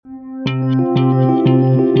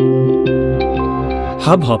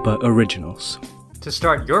Hubhopper Originals. To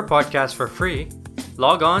start your podcast for free,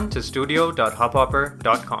 log on to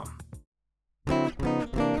studio.hubhopper.com.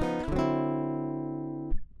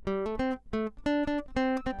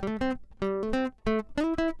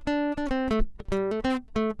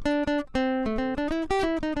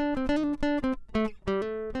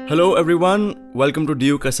 Hello everyone, welcome to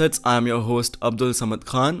DU Cassettes. I am your host Abdul Samad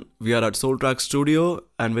Khan. We are at Soul Track Studio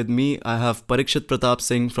and with me I have Parikshit Pratap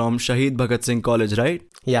Singh from Shahid Bhagat Singh College, right?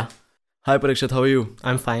 Yeah, Hi Parikshit, how are you?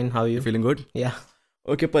 I'm fine. How are you? Feeling good? Yeah.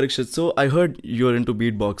 Okay Parikshit, so I heard you're into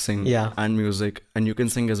beatboxing Yeah. and music and you can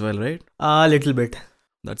sing as well, right? A little bit.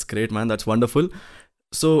 That's great man, that's wonderful.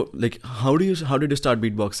 So how did you start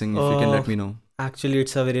beatboxing if you can let me know? Actually,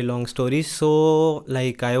 it's a very long story. So,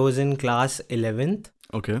 I was in class 11th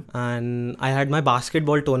Okay. and I had my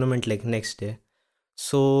basketball tournament next day.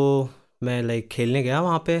 So, मैं खेलने गया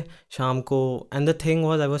वहाँ पे शाम को and the thing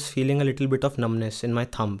was I was feeling a little bit of numbness in my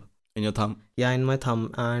thumb. In your thumb? Yeah, in my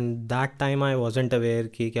thumb. And that time I wasn't aware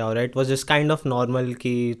कि क्या हो रहा है. It was just kind of normal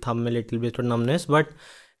कि thumb में little bit of numbness. But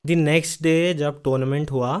the next day जब tournament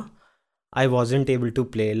हुआ, I wasn't able to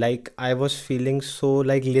play. I was feeling so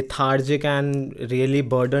lethargic and really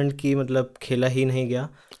burdened कि मतलब खेला ही नहीं गया.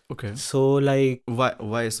 Okay. So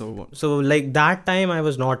Why so? so that time I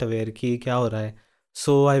was not aware कि क्या हो रहा है.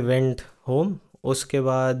 So I went home. उसके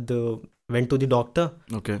बाद went to the doctor.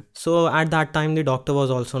 Okay. So at that time the doctor was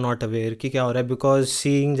also not aware कि क्या हो रहा है because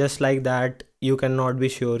seeing just like that you cannot be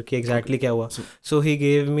sure कि exactly क्या हुआ. So he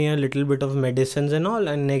gave me a little bit of medicines and all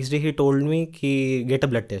and next day he told me कि get a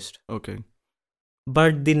blood test. Okay.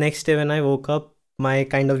 But the next day when I woke up my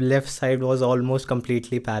kind of left side was almost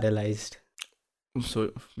completely paralyzed.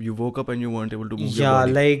 So you woke up and you weren't able to move your Yeah,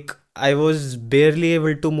 body? I was barely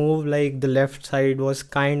able to move. The left side was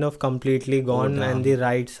kind of completely gone damn. and the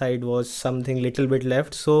right side was something little bit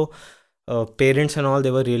left. So parents and all,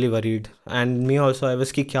 they were really worried. And me also, I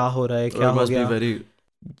was कि क्या हो रहा है, क्या It हो must be गया. very...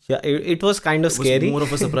 Yeah, it was kind of It was scary. more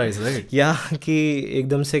of a surprise, right? Yeah, कि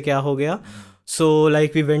एकदम से क्या हो गया. So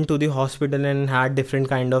we went to the hospital and had different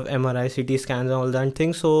kind of MRI, CT scans and all that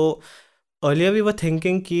thing. So earlier we were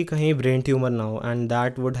thinking कि कहीं brain tumor ना हो and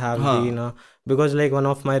that would have been because one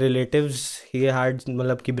of my relatives he had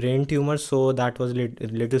मतलब कि brain tumor, so that was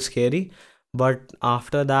little scary. But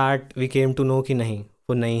after that we came to know कि नहीं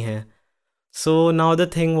वो नहीं है. So now the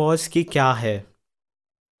thing was कि क्या है.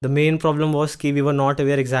 The main problem was कि we were not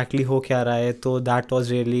aware exactly हो क्या रहा है. तो that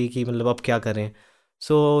was really कि मतलब अब क्या करें.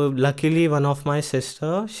 So luckily one of my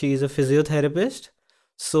sister, she is a physiotherapist.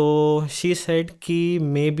 So she said कि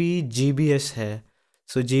maybe GBS है.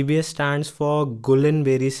 So GBS stands for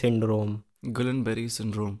Guillain-Barré syndrome. Guillain-Barré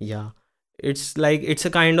syndrome. Yeah. It's it's a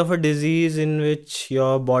kind of a disease in which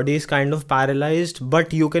your body is kind of paralyzed,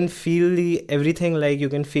 but you can feel everything, you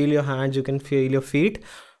can feel your hands, you can feel your feet,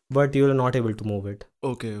 but you're not able to move it.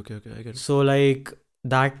 Okay, I get it. So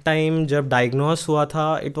that time जब diagnose हुआ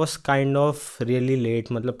था, it was kind of really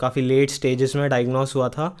late, मतलब काफ़ी late stages में diagnose हुआ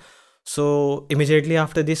था. So immediately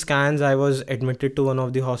after the scans, I was admitted to one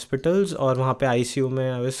of the hospitals और वहाँ पे ICU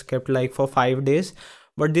में I was kept for 5 days.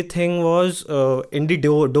 But the thing was, in the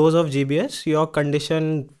dose of GBS, your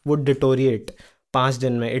condition would deteriorate 5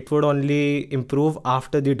 दिन में. It would only improve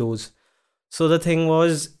after the dose. So the thing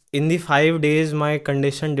was, in the 5 days, my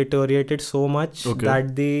condition deteriorated so much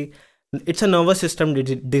that it's a nervous system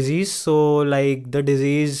disease. So the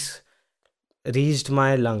disease reached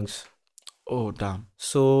my lungs. Oh, damn.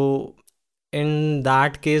 So in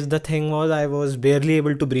that case, the thing was I was barely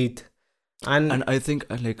able to breathe. And I think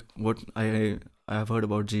what I have heard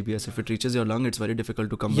about GBS, if it reaches your lung, it's very difficult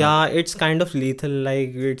to come back. Yeah, it's kind of lethal.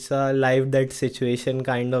 It's a life-death situation,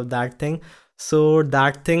 kind of that thing. So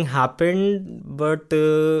that thing happened, but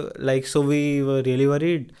so we were really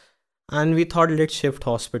worried. And we thought, let's shift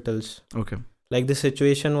hospitals. Okay. The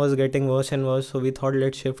situation was getting worse and worse. So we thought,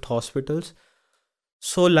 let's shift hospitals.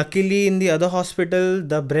 So luckily in the other hospital,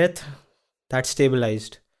 the breath, that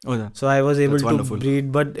stabilized. Oh, yeah. So I was able That's to wonderful.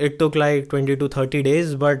 breathe, but it took 20 to 30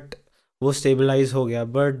 days, but वो stabilize हो गया.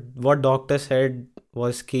 But what doctor said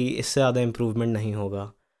was कि इससे ज़्यादा improvement नहीं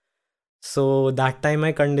होगा. So that time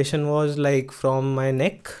my condition was from my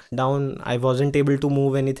neck down, I wasn't able to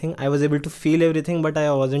move anything. I was able to feel everything, but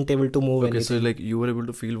I wasn't able to move anything. Okay, so you were able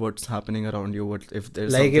to feel what's happening around you. What if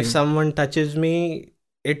there's if someone touches me,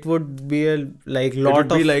 it would be a lot it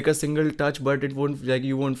would of... be like a single touch, but it won't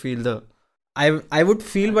you won't feel the... I would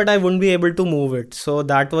feel, but I wouldn't be able to move it. So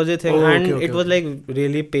that was the thing. It was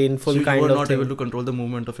really painful so kind you of were not thing. able to control the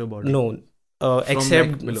movement of your body? No. From Except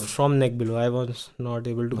neck below. from neck below. I was not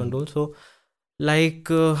able to control. So Like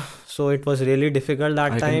so it was really difficult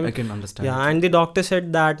that time. I can understand Yeah, it. and the doctor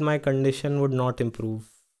said that my condition would not improve.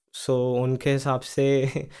 So उनके हिसाब से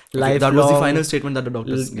Okay, that was the lifelong. final statement that the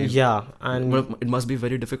doctors gave. Yeah, and But it must be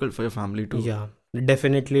very difficult for your family too. yeah,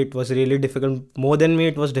 definitely it was really difficult. More than me,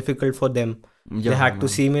 it was difficult for them. Yeah, They had to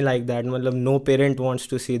man. see me like that. मतलब no parent wants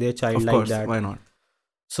to see their child Of like course, that. why not?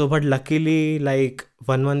 So, but luckily, like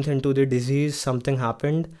 1 month into the disease, something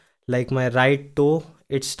happened. Like my right toe,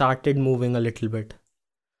 it started moving a little bit.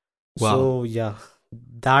 Wow. So yeah,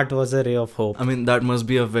 that was a ray of hope. I mean, that must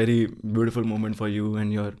be a very beautiful moment for you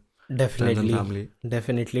and your friends and Definitely,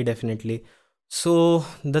 family. definitely. So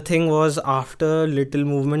the thing was, after little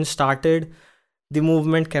movement started, the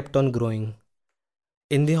movement kept on growing.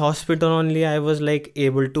 In the hospital only, I was like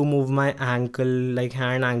able to move my ankle, like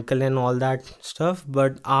hand, ankle, and all that stuff.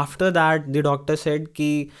 But after that, the doctor said कि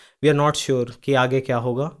we are not sure कि आगे क्या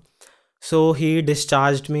होगा. So he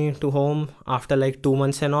discharged me to home after like 2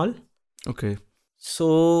 months and all. Okay. So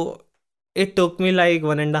it took me like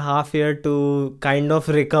 1.5 years to kind of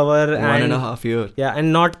recover. One and and a half year. yeah,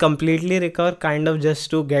 and not completely recover, kind of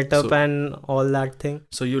just to get up So- and all that thing.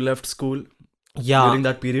 So you left school Yeah. during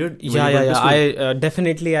that period? Were Yeah, you going to school? I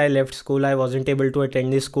definitely I left school. I wasn't able to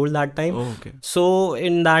attend the school that time. Oh, okay. So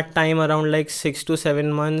in that time, around like 6 to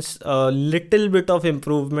 7 months, a little bit of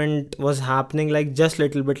improvement was happening, like just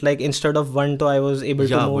little bit. Like instead of one toe, I was able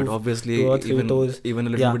to Yeah, move. but obviously, 2 or 3 toes. even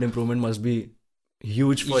a little Yeah. bit improvement must be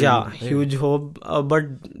huge for Yeah, you. right? huge hope.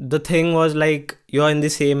 But the thing was like you're in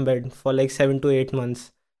the same bed for like 7 to 8 months.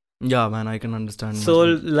 Yeah, man, I can understand. So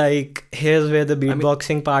must be. like here's where the mean-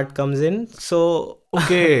 beatboxing part comes in. So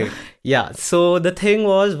Okay. yeah, so the thing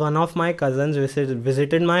was, one of my cousins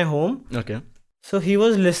visited my home. Okay. So he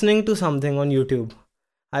was listening to something on YouTube.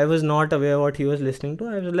 I was not aware what he was listening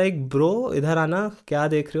to. I was like, bro, idhar aana, kya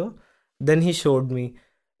dekh rahe ho? Then he showed me.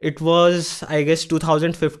 It was, I guess,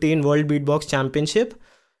 2015 World Beatbox Championship.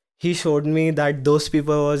 He showed me that those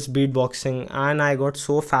people was beatboxing, and I got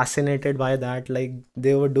so fascinated by that. Like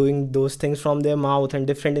they were doing those things from their mouth and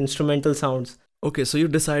different instrumental sounds. Okay, so you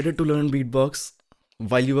decided to learn beatbox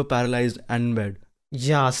while you were paralyzed and in bed.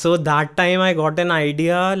 Yeah, so that time I got an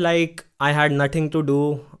idea, like I had nothing to do,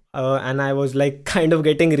 and I was like kind of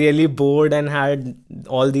getting really bored and had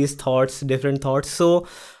all these thoughts, different thoughts. So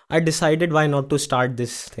I decided, why not to start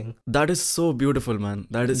this thing? That is so beautiful, man.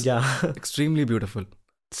 That is Yeah. extremely beautiful.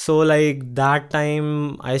 So like that time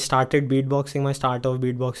I started beatboxing. My start of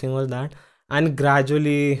beatboxing was that. And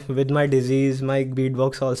gradually with my disease, my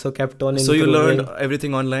beatbox also kept on So improving. you learned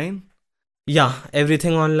everything online? Yeah,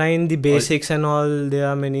 everything online, the basics and all. There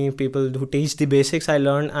are many people who teach the basics. I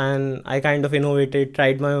learned, and I kind of innovated,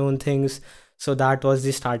 tried my own things. So that was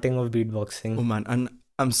the starting of beatboxing. Oh man, and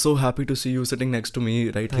I'm so happy to see you sitting next to me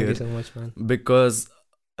right Thank here. you so much, man. Because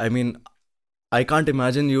I mean, I can't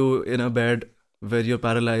imagine you in a bed where you're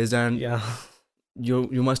paralyzed, and Yeah,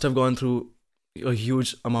 you must have gone through a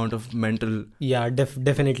huge amount of mental yeah,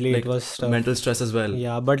 definitely like it was tough. mental stress as well.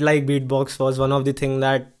 Yeah, but like beatbox was one of the thing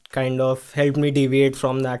that kind of helped me deviate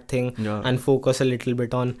from that thing Yeah. and focus a little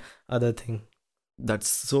bit on other thing. That's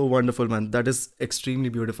so wonderful, man. That is extremely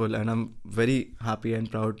beautiful, and I'm very happy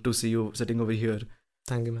and proud to see you sitting over here.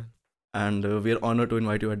 Thank you, man. And we are honored to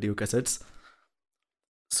invite you at Duke Cassettes.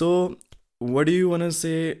 So, what do you want to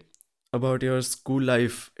say about your school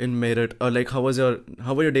life in Meerut, or like how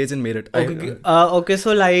were your days in Meerut? Okay,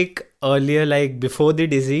 so like earlier, like before the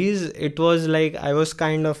disease, it was like I was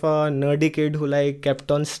kind of a nerdy kid who like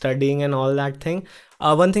kept on studying and all that thing.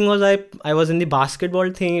 One thing was I was in the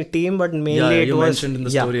basketball team, but mainly yeah, it you was mentioned in the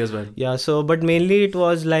story as well. Yeah, so but mainly it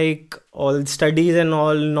was like all studies and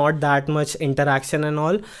all, not that much interaction and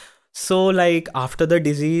all. So like after the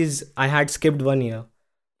disease, I had skipped 1 year.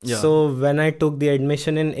 Yeah. So when I took the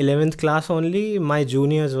admission in 11th class only, my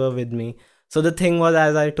juniors were with me. So the thing was,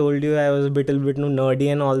 as I told you, I was a little bit nerdy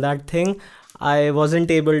and all that thing. I wasn't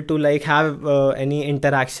able to like have any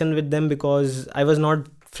interaction with them because I was not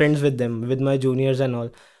friends with them, with my juniors and all.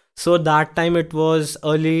 So that time it was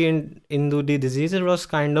early into the disease. It was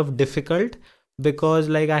kind of difficult because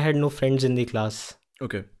like I had no friends in the class.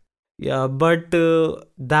 Okay. Yeah, but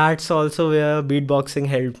that's also where beatboxing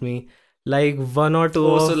helped me. Like one or two.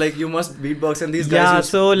 Oh, so like you must beatbox, and these guys. Yeah,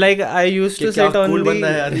 so like I used to कि sit क्या on cool बंदा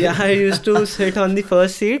है the यार। yeah, I used to sit on the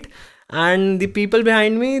first seat, and the people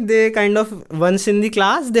behind me, they kind of once in the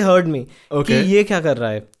class they heard me Okay. कि ये क्या कर रहा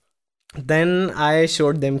है. Then I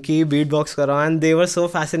showed them कि beatbox कर रहा हूँ, and they were so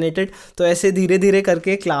fascinated. तो ऐसे धीरे धीरे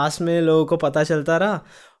करके क्लास में लोगों को पता चलता रहा,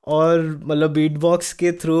 और मतलब बीटबॉक्स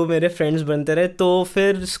के थ्रू मेरे फ्रेंड्स बनते रहे. तो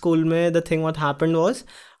फिर स्कूल में the thing what happened was,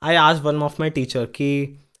 I asked one of my teacher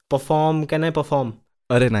कि perform, can I perform?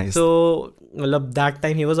 Arey, nice. So मतलब that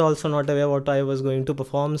time he was also not aware what I was going to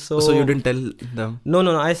perform. So you didn't tell them? No.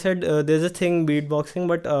 I said there's a thing beatboxing,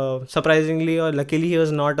 but surprisingly or luckily he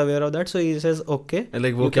was not aware of that. So he says okay.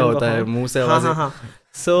 Like वो you क्या can होता है perform. मुंह से हाँ आवाज़ें? हाँ हाँ.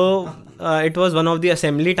 So it was one of the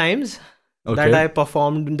assembly times that Okay. I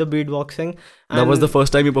performed in the beatboxing. That was And the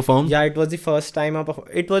first time you performed? yeah, it was the first time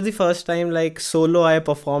it was the first time like solo I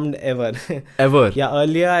performed ever. Ever? Yeah,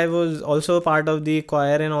 earlier I was also part of the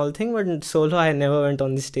choir and all thing, but solo I never went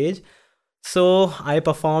on the stage. So I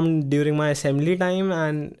performed during my assembly time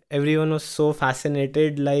and everyone was so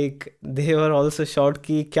fascinated, like they were also shocked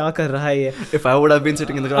कि क्या कर रहा है ये. If I would have been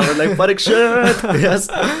sitting in the crowd, I would like, Parikshit! Yes.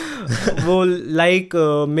 वो like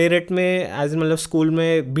Meerut में as मतलब school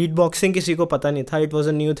में बीट बॉक्सिंग किसी को पता नहीं था. It was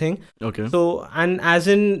a new thing. Okay. तो एंड एज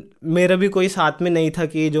इन मेरा भी कोई साथ में नहीं था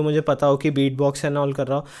कि जो मुझे पता हो कि बीट बॉक्स एंड ऑल कर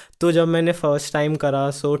रहा हो. तो जब मैंने फर्स्ट टाइम करा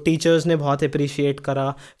सो टीचर्स ने बहुत अप्रिशिएट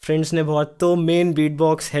करा, फ्रेंड्स ने बहुत. तो main beat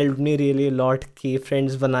box help me really lot कि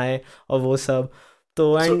फ्रेंड्स बनाए और वो सब. तो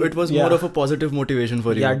So and it was yeah. more of a positive motivation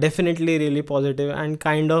for you. Yeah, definitely really positive, and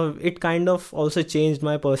it kind of also changed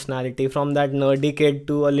my personality from that nerdy kid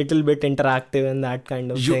to a little bit interactive and that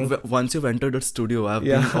kind of thing. Once you've entered that studio, I've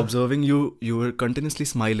Yeah. been observing you. You were continuously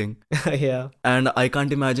smiling, Yeah. and I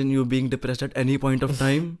can't imagine you being depressed at any point of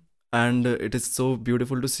time. And it is so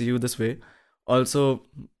beautiful to see you this way. Also,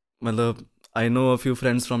 मतलब, I know a few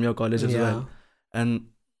friends from your college as well, and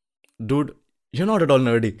dude, you're not at all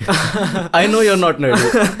nerdy. I know you're not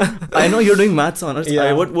nerdy. I know you're doing maths honors.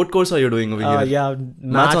 Yeah. What course are you doing over here? Yeah,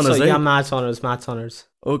 Maths honors, right? Yeah, maths honors.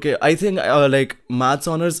 Okay, I think like maths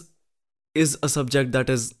honors is a subject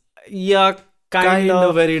that is Yeah, kind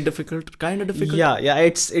of very difficult. Kind of difficult. Yeah,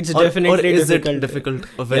 it's definitely or is difficult. it difficult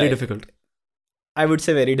or very Yeah. difficult? I would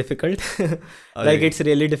say very difficult. Like it's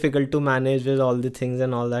really difficult to manage with all the things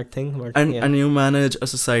and all that thing. But and you manage a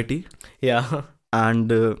society yeah,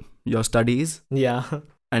 and your studies, yeah,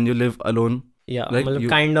 and you live alone. yeah. Like मतलब you-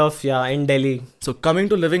 kind of in Delhi. So coming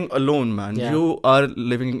to living alone, man, Yeah. you are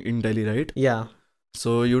living in Delhi, right? Yeah,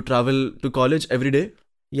 So you travel to college every day?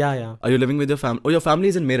 yeah. Are you living with your family? Oh, your family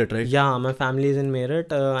is in Meerut, right? Yeah, my family is in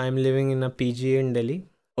Meerut. I'm living in a PG in Delhi.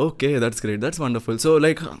 Okay, that's great. That's wonderful. So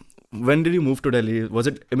like, when did you move to Delhi? Was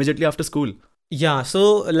it immediately after school? Yeah, so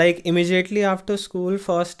like immediately after school,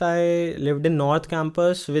 first I lived in North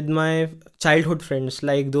Campus with my childhood friends,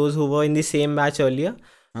 like those who were in the same batch earlier.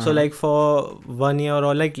 So like for 1 year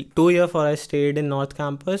or like 2 years for I stayed in North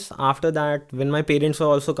Campus. After that, when my parents were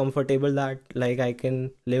also comfortable that like I can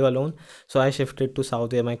live alone, so I shifted to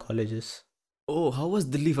South where my college is. Oh, how was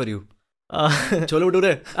Delhi for you? Uh, Chole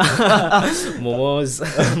bhature. momos.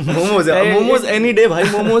 Momos, yeah. Momos any day, भाई.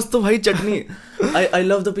 Momos तो भाई चटनी. I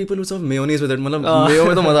love the people who serve mayonnaise with it. मतलब mayo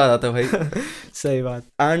में तो मजा आ जाता है भाई. सही बात.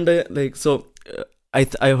 And like so,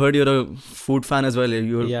 I heard you're a food fan as well.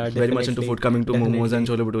 You're Yeah, very much into definitely. food, coming to momos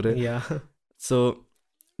and chole bhature. Yeah. So,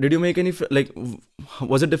 did you make any like?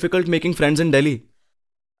 Was it difficult making friends in Delhi?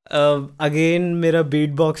 Again मेरा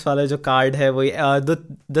beatbox वाला जो card है वही.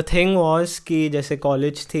 The thing was कि जैसे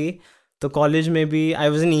college थी तो college में भी I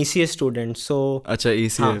was an ECA student. So अच्छा,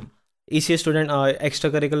 ECA. ECA student,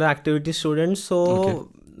 extra curricular activity student. So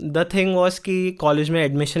the thing was कि कॉलेज में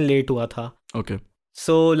एडमिशन लेट हुआ था. Okay.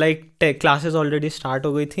 So like classes already start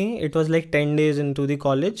हो गई थी. It was like 10 days into the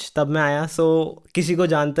college तब मैं आया. सो किसी को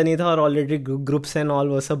जानता नहीं था और ऑलरेडी ग्रुप्स एंड ऑल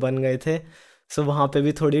वो सब बन गए थे. सो वहाँ पे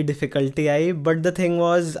भी थोड़ी डिफ़िकल्टी आई. But the thing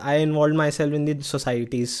was I involve my self in the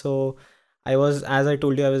societies. So I was, as I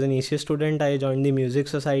told you, I was an ECA student. I joined the music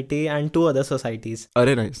society and 2 other societies.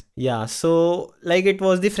 Very nice. Yeah, so like it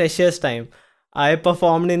was the freshers time. I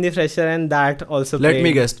performed in the fresher and that also Let played.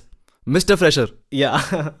 me guess. Mr. Fresher. Yeah.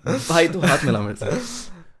 भाई तू हाथ मिला मेरे से.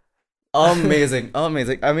 Amazing,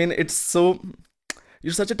 amazing. I mean, it's so.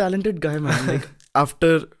 You're such a talented guy, man. Like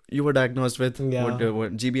after you were diagnosed with Yeah.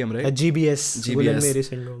 what GBM, right? GBS. GBS. Guillain-Barré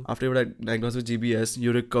syndrome. After you were diagnosed with GBS,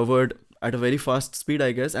 you recovered at a very fast speed, I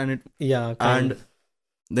guess, Yeah. and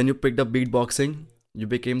then you picked up beatboxing. You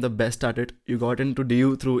became the best at it. You got into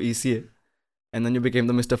DU through ECA, and then you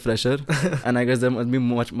became the Mr. Fresher. And I guess there must be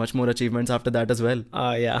much more achievements after that as well.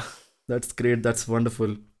 Yeah. That's great. That's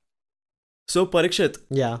wonderful. So Parikshit,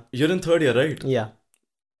 Yeah. you're in 3rd year, right? Yeah.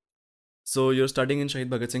 So you're studying in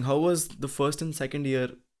Shahid Bhagat Singh. How was the 1st and 2nd year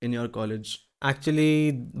in your college? Actually,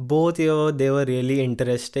 both year they were really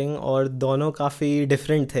interesting और दोनों काफ़ी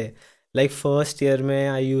different थे. Like first year में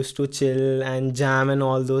I used to chill and jam and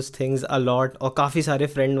all those things a lot और काफ़ी सारे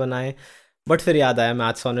friend बनाए. But फिर याद आया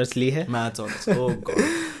maths honors ली है. Maths honors. Oh God.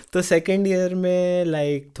 तो सेकेंड ईयर में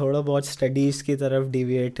लाइक थोड़ा बहुत स्टडीज़ की तरफ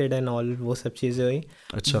डिविएटेड एंड ऑल वो सब चीज़ें हुई.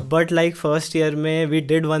 अच्छा. बट लाइक फर्स्ट ईयर में we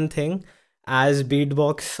did one thing as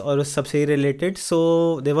beatbox और उस सबसे ही related.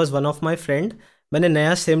 So there was one of my friend, मैंने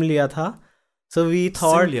नया सिम लिया था. So we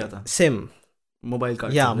thought लिया था SIM. Mobile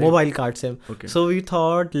card Yeah, mobile card SIM. Okay. So we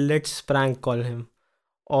thought let's prank call him.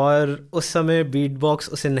 और उस समय beatbox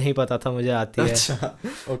उसे नहीं पता था मुझे आती है. अच्छा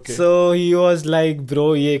okay. So he was like,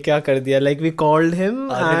 bro, ये क्या कर दिया? Like we called him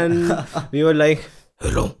and we were like,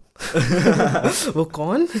 hello. वो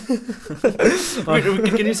कौन?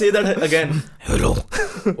 Wait, can you say that again? Hello.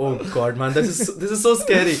 Oh god man, this is so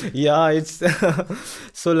scary. Yeah, it's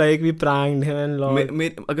so like we pranked him and lot.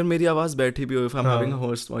 अगर मेरी आवाज बैठी भी हो, if I'm having a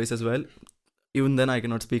hoarse voice as well, even then I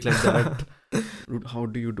cannot speak like that. How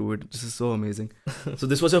do you do it? This is so amazing. So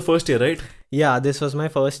this was your first year, right? Yeah, this was my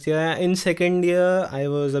first year. In second year, I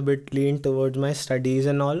was a bit lean towards my studies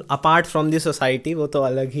and all. Apart from the society, वो तो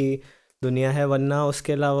अलग ही दुनिया है, वरना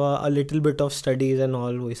उसके अलावा a little bit of studies and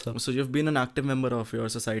all वही सब. So you've been an active member of your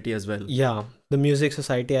society as well. Yeah, the music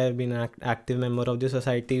society. I've been an active member of the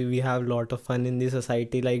society. We have lot of fun in the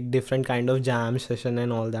society, like different kind of jam session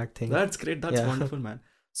and all that thing. That's great. That's wonderful, man.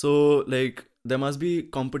 So like there must be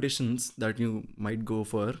competitions that you might go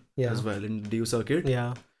for as well in DU circuit.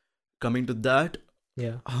 Yeah. Coming to that,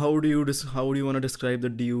 yeah. How do you want to describe the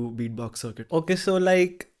DU beatbox circuit? Okay, so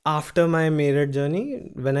like after my Meerut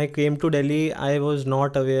journey, when I came to Delhi, I was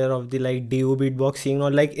not aware of the like DU beatbox scene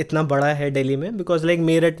or like इतना बड़ा है दिल्ली में, because like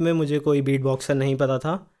Meerut में मुझे कोई beatboxer नहीं पता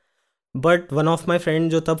था. But one of my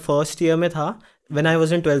friend जो तब first year में था, when I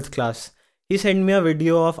was in 12th class, he sent me a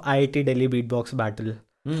video of IIT Delhi beatbox battle.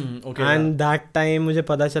 Okay, and that time मुझे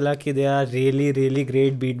पता चला कि there are really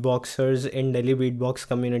great beatboxers in Delhi beatbox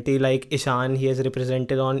community. Like Ishan, he has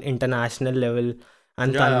represented on international level.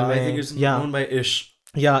 And I think it's known by Ish.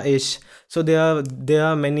 Yeah, Ish. So there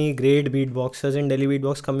are many great beatboxers in Delhi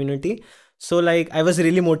beatbox community. So like I was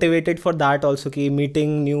really motivated for that also, कि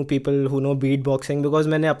meeting new people who know beatboxing, because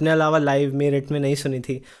मैंने अपने अलावा live Meerut में नहीं सुनी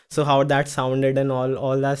थी. So how that sounded and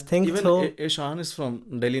all that thing. Even so Ishan is from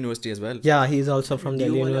Delhi University as well. Yeah, he is also from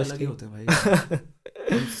Delhi University.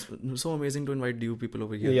 It's so amazing to invite DU people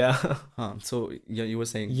over here. Yeah. So yeah, you were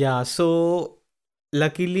saying. Yeah, so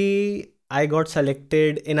luckily I got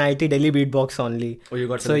selected in IIT Delhi beatbox only. Oh, you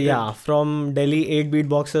got selected? So yeah, from Delhi 8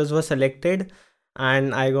 beatboxers were selected.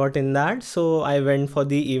 And I got in that, so I went for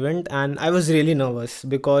the event and I was really nervous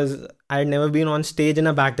because I had never been on stage in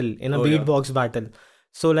a battle, in a beatbox battle.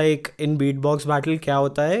 So like in beatbox battle क्या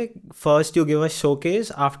होता है, first you give a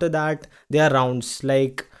showcase, after that there are rounds,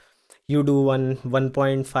 like you do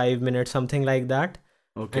 1.5 minutes, something like that.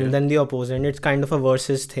 Okay. And then the opposite, it's kind of a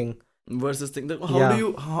versus thing.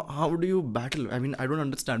 How do you battle? I mean, I don't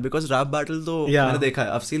understand, because rap battle तो मैंने देखा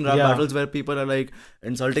है. I've seen rap battles where people are like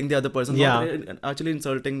insulting the other person, not actually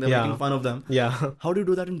insulting them, making fun of them. How do you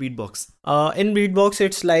do that in beatbox? In beatbox,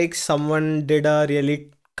 it's like someone did a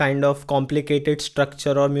really kind of complicated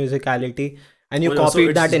structure or musicality, and you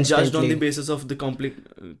copied that instantly. Judged on the basis of the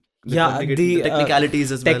the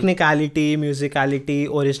technicalities as well. Technicality, musicality,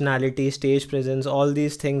 originality, stage presence, all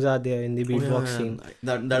these things are there in the beatbox scene.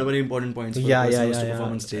 That are very important points for to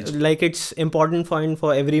perform on stage. Like it's important point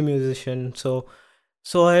for every musician. So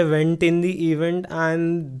I went in the event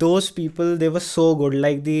and those people, they were so good.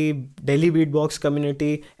 Like the Delhi beatbox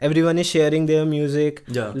community, everyone is sharing their music.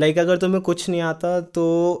 Like अगर तुम्हें कुछ नहीं आता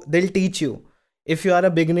तो they'll teach you. If you are a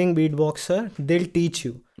beginning beatboxer, they'll teach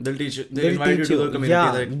you. They'll invite you to the community.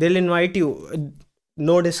 Yeah, they'll invite you.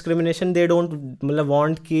 No discrimination. They don't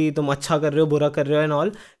want कि तुम अच्छा कर रहे हो, बुरा कर रहे हो and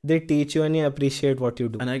all. They teach you and you appreciate what you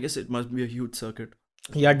do. And I guess it must be a huge circuit.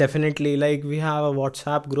 Yeah, definitely. Like we have a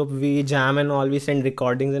WhatsApp group, we jam and all, we send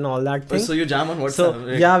recordings and all that thing. So you jam on WhatsApp? So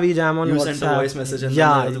yeah, we jam on WhatsApp. You send a voice message and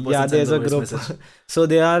the other there's a group. So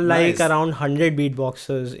there are like Nice. around 100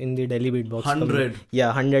 beatboxers in the Delhi beatbox. 100? Yeah,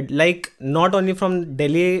 100. Like not only from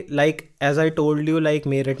Delhi, like as I told you, like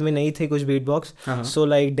Meerut में नहीं थे कुछ beatbox. So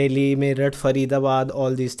like Delhi, Meerut, Faridabad,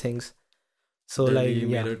 all these things. So Delhi,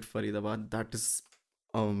 like Meerut, Faridabad, that is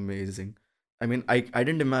amazing. I mean, I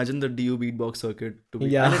didn't imagine the DU beatbox circuit to be.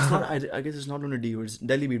 Yeah. And it's not, I guess it's not only DU, it's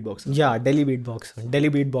Delhi beatbox. Yeah, Delhi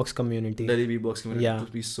beatbox community. Delhi beatbox community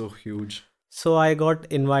would be so huge. So I got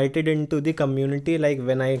invited into the community, like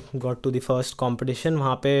when I got to the first competition,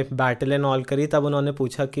 वहाँ पे battle and all करी, तब उन्होंने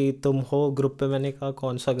पूछा कि तुम हो group पे, मैंने कहा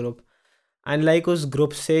कौन सा group. And like उस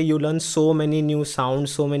group से you learn so many new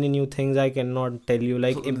sounds, so many new things I cannot tell you.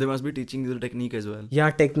 Like so they must be teaching you the technique as well. Yeah,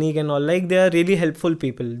 technique and all. Like they are really helpful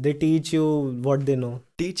people. They teach you what they know.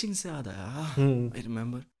 Teaching से याद आया. I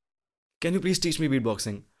remember. Can you please teach me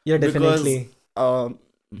beatboxing? Yeah, definitely. Because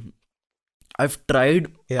I've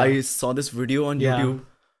tried. Yeah. I saw this video on YouTube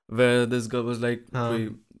where this girl was like,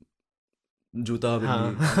 "Juta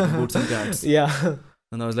boots and cats." Yeah.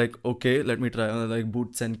 And I was like, okay, let me try. And I was like,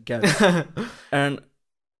 boots and cats. and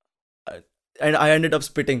I ended up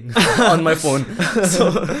spitting on my phone.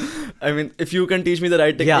 So, I mean, if you can teach me the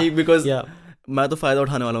right technique, because मैं तो फायदा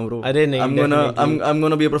उठाने वाला हूँ, bro. अरे नहीं, I'm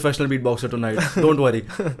gonna be a professional beatboxer tonight. Don't worry.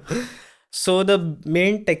 So the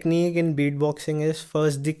main technique in beatboxing is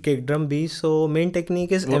first the kick drum B. So main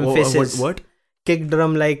technique is emphasis. What? Kick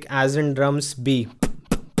drum, like as in drums, B.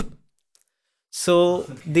 So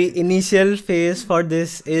the initial phase for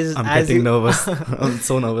this is I'm getting nervous. I'm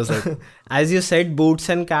so nervous. Like. As you said, boots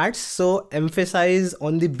and cats. So emphasize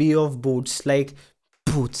on the B of boots, like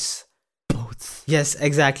boots. Boots. Yes,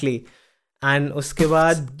 exactly. And uske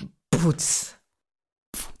baad boots.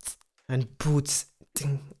 And boots.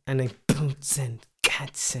 And like boots and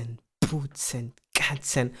cats and boots and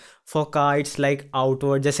cats. And for car, it's like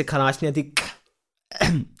outward. जैसे खराश नहीं आती.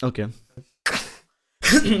 Okay.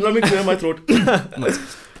 Let me clear my throat.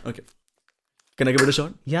 Okay. Can I give it a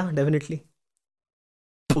shot? Yeah, definitely.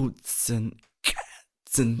 Boots and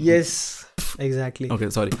cats and... Yes, exactly. Okay,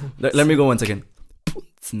 sorry. Let me go once again.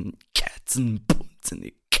 Boots and cats and boots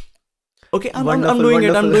and... Okay, I'm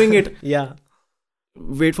doing it. Yeah.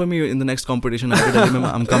 Wait for me in the next competition. I remember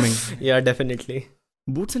I'm coming. Yeah, definitely.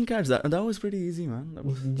 Boots and cats, that was pretty easy, man. That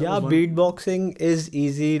was beatboxing is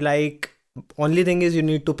easy. Like, only thing is you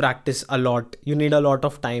need to practice a lot. You need a lot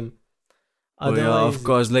of time. Otherwise, yeah, of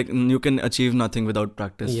course. Like, you can achieve nothing without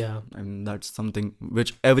practice. Yeah. I mean, that's something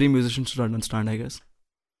which every musician should understand, I guess.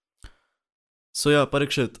 So yeah,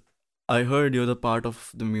 Parikshit, I heard you're the part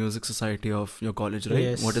of the music society of your college, right?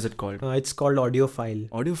 Yes. What is it called? It's called Audiophile.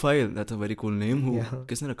 Audiophile, that's a very cool name. Who? Yeah.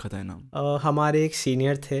 किसने रखा था ये नाम? हमारे एक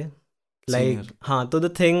senior थे. Like, Senior. हाँ, तो the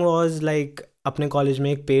thing was like अपने college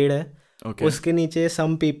में एक पेड़ है. Okay. उसके नीचे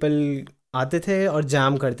some people आते थे और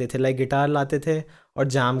jam करते थे. Like गिटार लाते थे और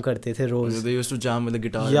jam करते थे रोज. They used to jam with the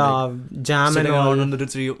guitar. Yeah, like, jam and all. Sitting around under the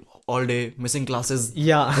tree all day, missing classes.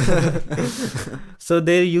 Yeah. So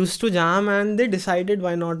they used to jam and they decided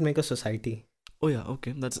why not make a society. Oh yeah,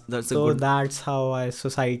 okay. That's a so good... that's how our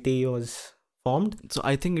society was formed. So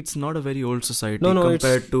I think it's not a very old society No,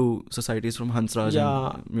 compared to societies from Hansraj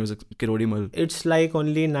and music, Kirodimal. It's like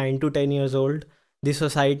only 9 to 10 years old, the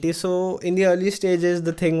society. So in the early stages,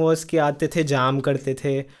 the thing was कि आते थे jam करते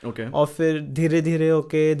थे. Okay. और फिर धीरे धीरे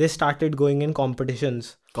okay, they started going in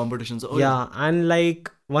competitions. Oh, yeah, and like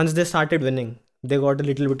once they started winning, they got a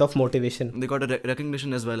little bit of motivation. They got a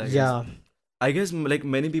recognition as well, I guess. Yeah. I guess like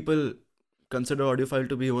many people consider Audiophile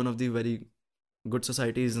to be one of the very good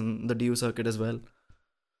societies in the DU circuit as well.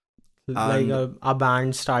 Like a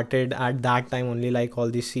band started at that time only, like all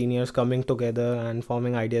the seniors coming together and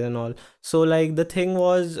forming ideas and all. So like the thing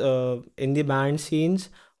was in the band scenes,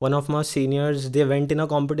 one of my seniors, they went in a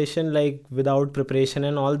competition like without preparation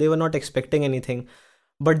and all. They were not expecting anything,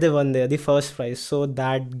 but they won there the first prize. So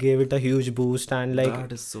that gave it a huge boost and like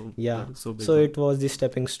that is so big. So it was the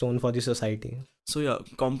stepping stone for the society. So yeah,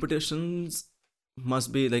 competitions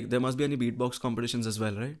must be like, there must be any beatbox competitions as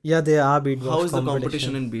well, right? Yeah, there are beatbox. How is the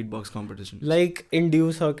competition in beatbox competition? Like in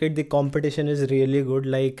DU circuit, the competition is really good.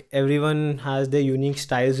 Like everyone has their unique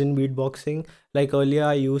styles in beatboxing. Like earlier,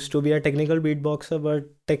 I used to be a technical beatboxer, but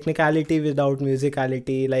technicality without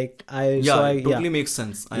musicality, like totally makes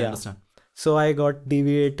sense. I understand. So I got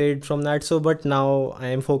deviated from that. So, but now I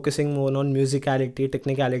am focusing more on musicality,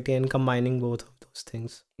 technicality, and combining both of those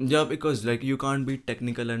things. Yeah, because like you can't be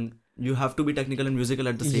technical and you have to be technical and musical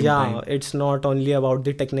at the same time. Yeah, it's not only about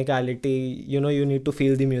the technicality. You need to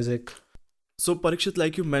feel the music. So Parikshit,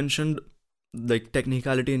 like you mentioned, like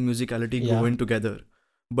technicality and musicality go in together.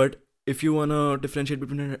 But if you wanna differentiate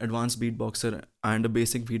between an advanced beatboxer and a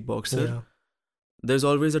basic beatboxer, there's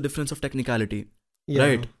always a difference of technicality,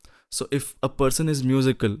 right? So if a person is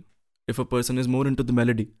musical, if a person is more into the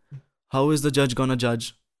melody, how is the judge gonna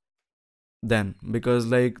judge then? Because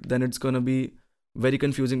like then it's gonna be very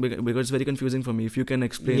confusing, because it's very confusing for me. If you can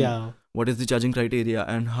explain what is the judging criteria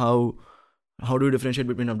and how do you differentiate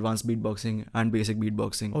between advanced beatboxing and basic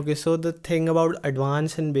beatboxing? Okay, so the thing about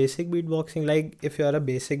advanced and basic beatboxing, like if you're a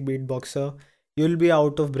basic beatboxer, you'll be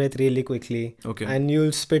out of breath really quickly. Okay. And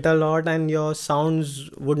you'll spit a lot and your sounds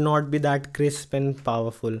would not be that crisp and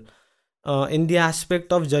powerful. In the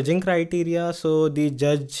aspect of judging criteria, so the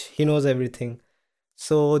judge, he knows everything.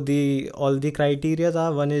 So all the criteria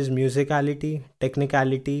are, one is musicality,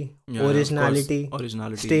 technicality, originality,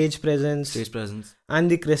 stage presence, and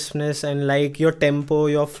the crispness and like your tempo,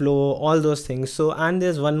 your flow, all those things. So, and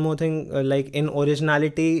there's one more thing, like in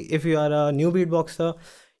originality, if you are a new beatboxer,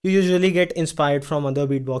 you usually get inspired from other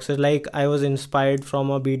beatboxers. Like I was inspired from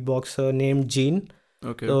a beatboxer named Gene.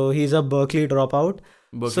 Okay. So he's a Berkeley dropout.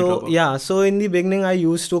 Berkeley So Dropout. yeah, so in the beginning I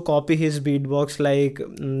used to copy his beatbox, like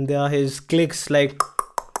there are his clicks, like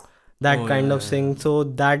that Oh, kind yeah, of yeah, thing. yeah. So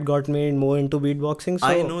that got me more into beatboxing. So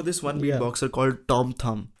I know this one yeah. beatboxer called Tom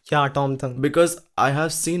Thumb Yeah, Tom Thumb. because I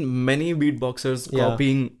have seen many beatboxers Yeah.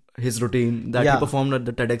 copying his routine that he Yeah. performed at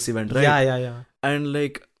the TEDx event, right? Yeah. And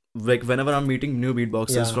like whenever I'm meeting new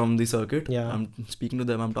beatboxers Yeah. from the circuit, Yeah. I'm speaking to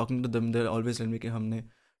them, I'm talking to them, they're always telling me कि हमने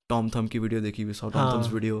Tom Thumb की video देखी, we saw Tom Thumb's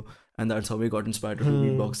हाँ. video, and that's how we got inspired to do Hmm.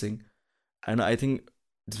 beatboxing. And I think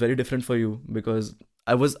it's very different for you because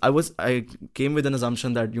I came with an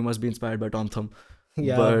assumption that you must be inspired by Tom Thumb.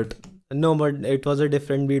 Yeah. But No, but it was a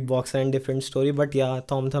different beatboxer and different story. But yeah,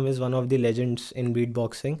 Tom Thumb is one of the legends in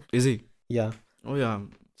beatboxing. is he? Yeah. Oh yeah.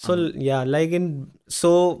 So yeah, like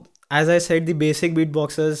so as I said, the basic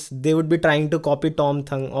beatboxers, they would be trying to copy Tom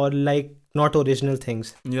Thumb or like not original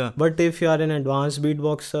things. Yeah. But if you are an advanced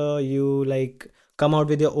beatboxer, you like come out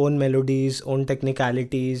with your own melodies, own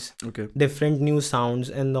technicalities, Okay. different new sounds,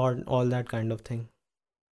 and all that kind of thing.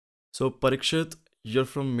 So Parikshit, you're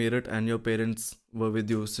from Meerut and your parents were with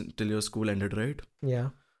you till your school ended, right? Yeah.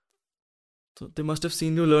 So they must have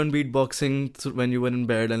seen you learn beatboxing when you were in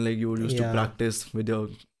bed and like you used to Yeah. practice with your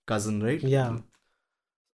cousin, right? Yeah.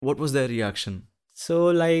 What was their reaction? So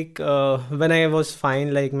like when I was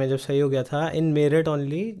fine, like मैं जब सही हो गया था in Meerut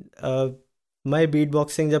only, my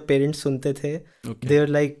beatboxing जब parents सुनते थे, Okay. they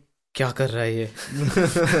were like क्या कर रहा है ये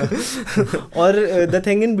और the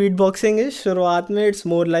thing in beatboxing is शुरुआत में it's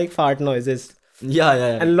more like fart noises Yeah.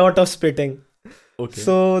 and lot of spitting. Okay.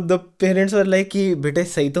 So the parents were like कि बेटे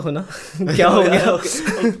सही तो हो ना क्या हो गया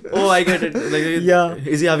Okay. Oh, I get it. Like, Yeah.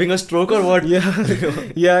 Is he having a stroke or what?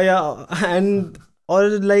 yeah and और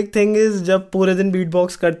like thing is जब पूरे दिन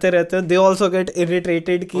beatbox करते रहते हो, they also get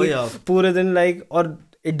irritated कि Oh, yeah. पूरे दिन like, और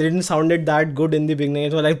it didn't sounded that good in the beginning,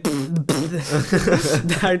 it was like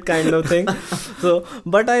that kind of thing. So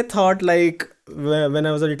but I thought like when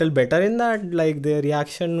I was a little better in that, like their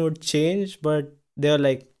reaction would change, but they were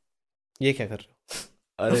like ये क्या कर रहे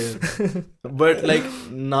हो? But like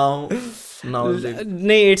now like,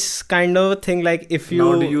 नहीं, it's kind of a thing like if you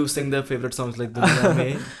now do you sing their favorite songs like दुनिया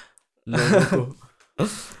में लोगों को?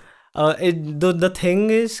 The thing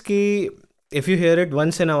is कि if you hear it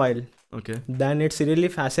once in a while, Okay. then it's really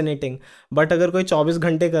fascinating. But अगर कोई 24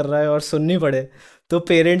 घंटे कर रहा है और सुननी पड़े, तो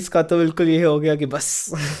पेरेंट्स का तो बिल्कुल ये हो गया कि बस.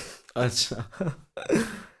 अच्छा.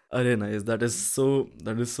 Arey, nice. That is so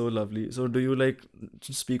lovely. So do you like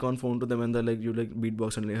speak on phone to them and they're like you like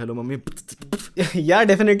beatbox and like hello mommy? Yeah,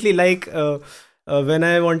 definitely. Like when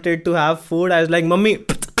I wanted to have food, I was like mummy.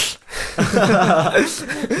 I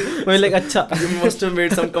was like अच्छा. You must have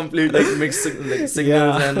made some complete like mixed like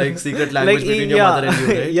signals and like secret language between your yeah, mother and you,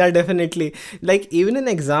 right? Yeah, definitely. Like even in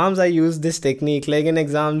exams, I use this technique. Like in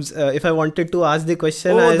exams, if I wanted to ask the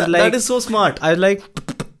question, I was like, that is so smart. I was like,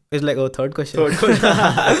 it's like, oh, third question.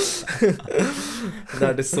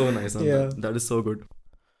 That is so nice. Yeah. That is so good.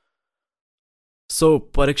 So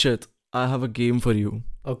Parikshit, I have a game for you.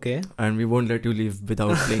 Okay. And we won't let you leave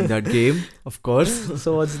without playing that game, of course.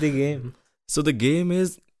 So what's the game? So the game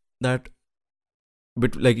is that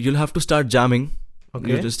like you'll have to start jamming.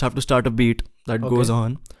 Okay. You just have to start a beat that goes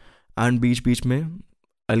on. And beach mein,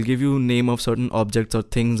 I'll give you name of certain objects or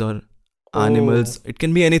things or animals. It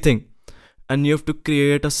can be anything. And you have to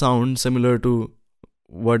create a sound similar to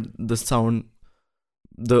what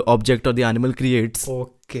the object or the animal creates.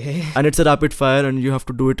 Okay. And it's a rapid fire and you have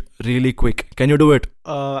to do it really quick. Can you do it?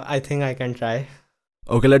 I think I can try.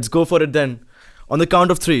 Okay, let's go for it then. On the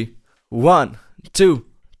count of 3. 1, 2,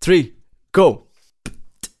 3, go.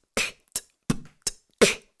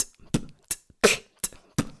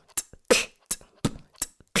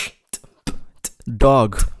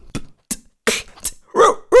 Dog.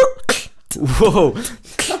 Whoa.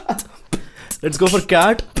 Let's go for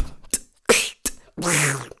cat.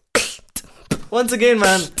 Once again,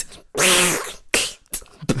 man.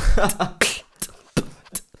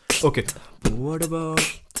 Okay. What about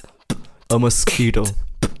a mosquito?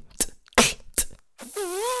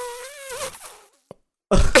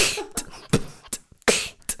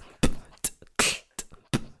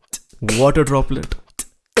 Water droplet.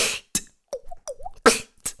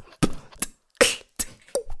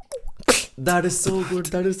 That is so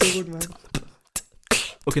good, man.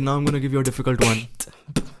 Okay, now I'm gonna give you a difficult one.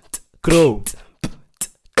 Crow.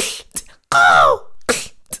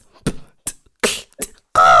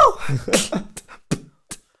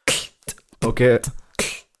 Okay.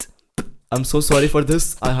 I'm so sorry for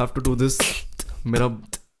this. I have to do this. मेरा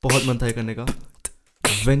बहुत मन था ये करने का.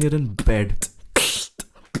 When you're in bed.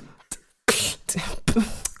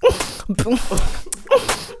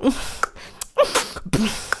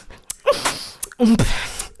 What?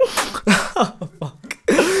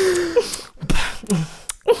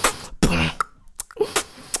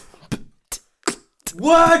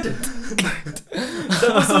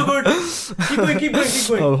 That was so good. Keep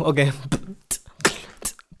going. Oh, okay.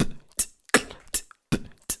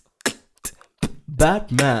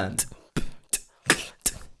 Batman.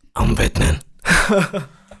 I'm Batman.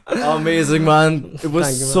 Amazing, man. It was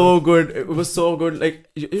Thank you, so good. It was so good. Like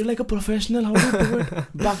you're like a professional. How do you do it?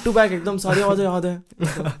 Back to back, एकदम सारी आवाजें याद है.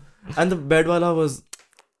 And the bed wala was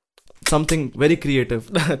something very creative.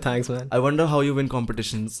 Thanks, man. I wonder how you win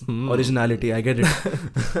competitions. Originality, I get it.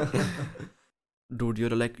 Dude, you're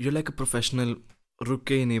like a professional. रुक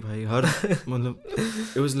के ही नहीं भाई हर मतलब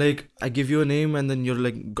it was like I give you a name and then you're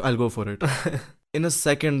like I'll go for it in a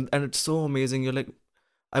second and it's so amazing. You're like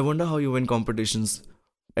I wonder how you win competitions.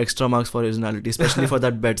 Extra marks for originality, especially for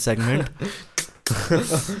that bed segment.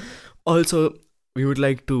 Also, we would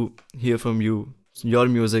like to hear from you, your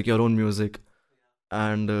music, your own music,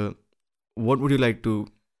 and what would you like to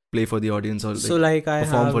play for the audience or So like I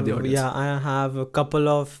perform have, for the audience? yeah, I have a couple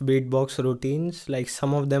of beatbox routines. Like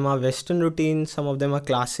some of them are Western routines, some of them are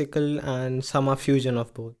classical, and some are fusion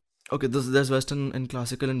of both. Okay, there's Western and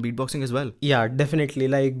classical and beatboxing as well. Yeah, definitely.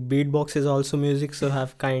 Like beatbox is also music, so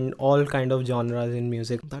have all kind of genres in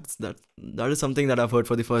music. That is something that I've heard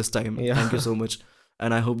for the first time. Yeah. Thank you so much,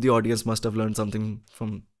 and I hope the audience must have learned something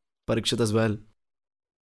from Parikshit as well.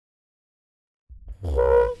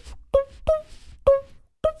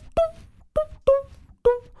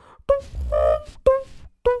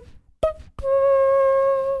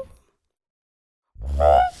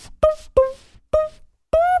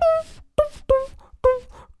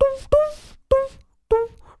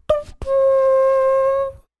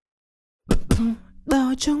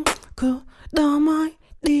 Da chung cơ da mai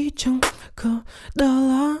đi chung cơ da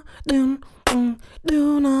la đen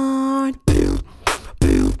do night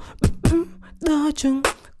da chung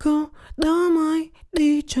cơ da mai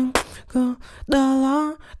đi chung cơ da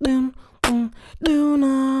la đen do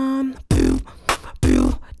night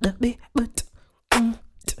da be but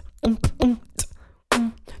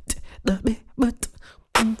da be but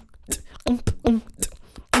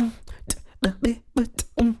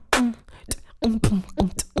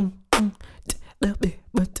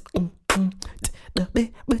da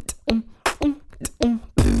be but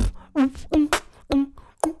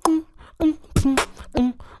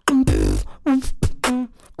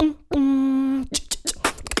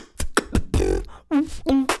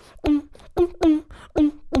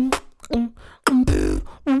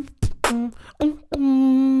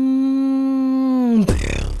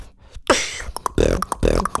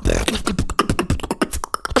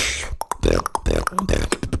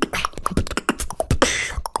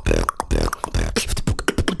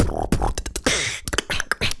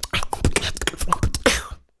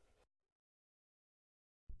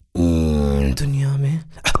दुनिया में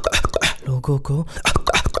लोगों को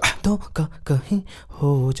धोखा कहीं हो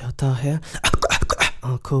जाता है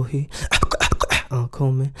आंखों ही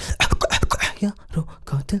आंखों में यारों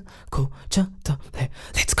का दिल खो जाता है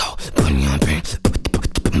Let's go दुनिया पे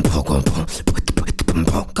भोगो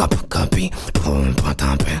भोगा कभी पता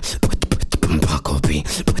पे भागो भी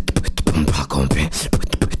भागो पे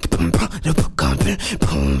यारों का दिल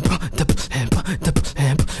खो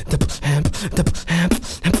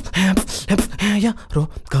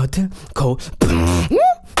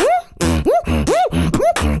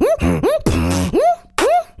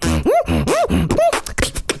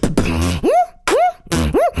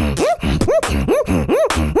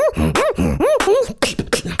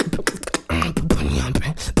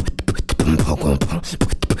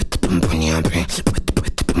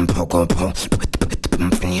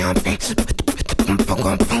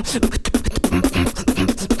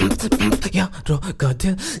यारों का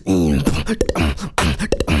दिल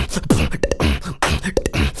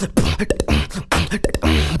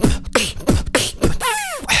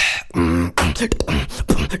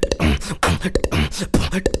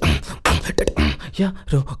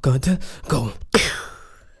यारों का दिल go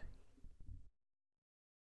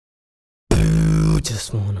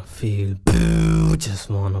just wanna feel, just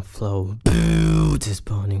wanna flow, this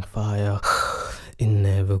burning fire, it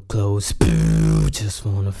never glows, just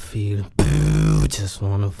wanna feel, just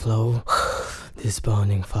wanna flow, this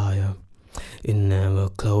burning fire, it never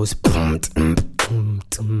glows.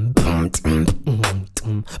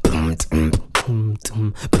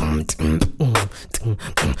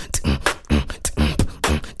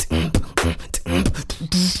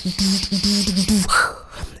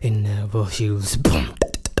 It never heals.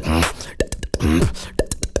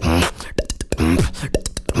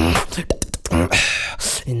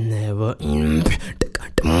 It never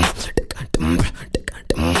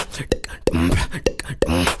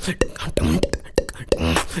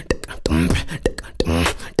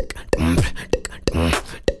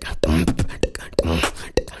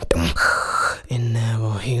In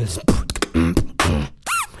never heals.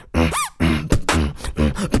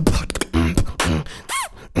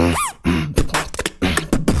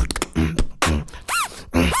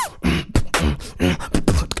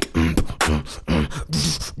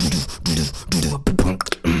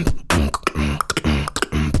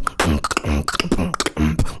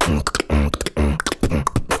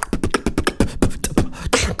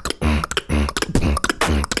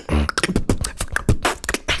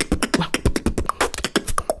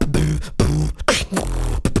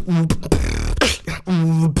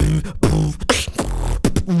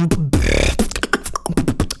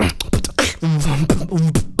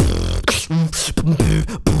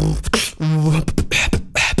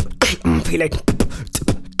 Feel it.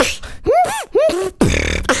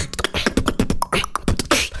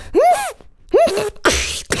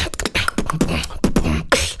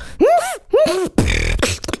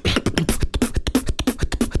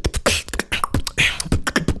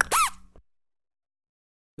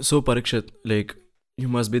 So Parikshit, like, you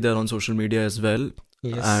must be there on social media as well.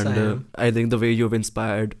 Yes, And I am. I think the way you've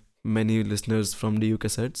inspired many listeners from DU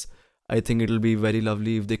Cassettes, I think it'll be very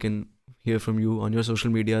lovely if they can hear from you on your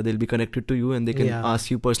social media. They'll be connected to you and they can Yeah.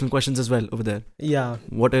 ask you personal questions as well over there. Yeah.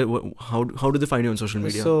 How do they find you on social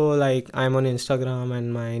media? So like I'm on Instagram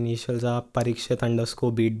and my initials are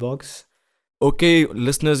Parikshit_beatbox. Okay,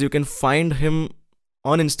 listeners, you can find him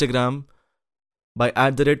on Instagram by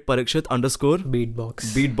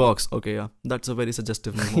 @Parikshit_beatbox. Beatbox. Okay, yeah, that's a very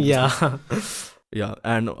suggestive name. Yeah. Yeah,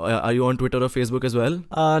 and are you on Twitter or Facebook as well?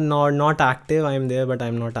 Not active. I'm there, but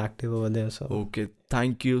I'm not active over there. So Okay,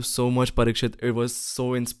 thank you so much, Parikshit. It was so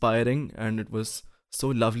inspiring and it was so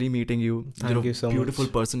lovely meeting you. Thank you so much. Beautiful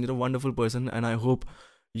person. You're a wonderful person, and I hope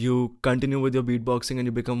you continue with your beatboxing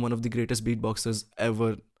and you become one of the greatest beatboxers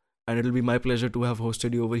ever. And it'll be my pleasure to have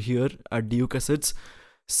hosted you over here at DU Cassettes.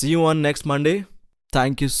 See you on next Monday.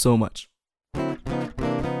 Thank you so much.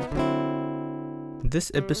 This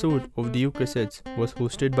episode of DU Cassettes was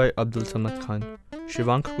hosted by Abdul Samad Khan.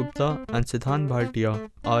 Shivank Gupta and Siddhant Bhartiya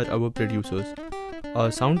are our producers.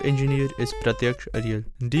 Our sound engineer is Pratyaksh Ariel.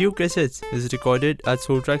 DU Cassettes is recorded at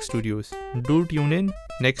Soultrack Studios. Do tune in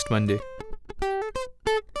next Monday.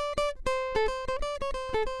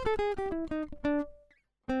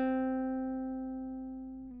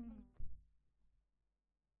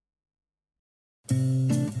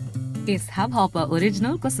 इस hub hopper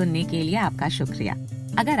original को सुनने के लिए आपका शुक्रिया।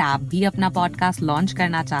 अगर आप भी अपना पॉडकास्ट लॉन्च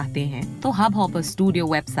करना चाहते हैं तो हब हॉपर स्टूडियो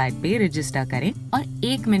वेबसाइट पे रजिस्टर करें और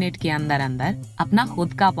 1 मिनट के अंदर अंदर अपना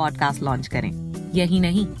खुद का पॉडकास्ट लॉन्च करें। यही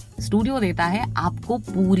नहीं, स्टूडियो देता है आपको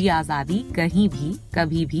पूरी आजादी कहीं भी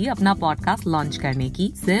कभी भी अपना पॉडकास्ट लॉन्च करने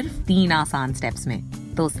की, सिर्फ 3 आसान स्टेप्स में।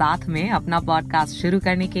 तो साथ में अपना पॉडकास्ट शुरू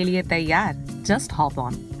करने के लिए तैयार? Just hop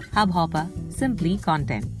on hub hopper, simply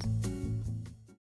content.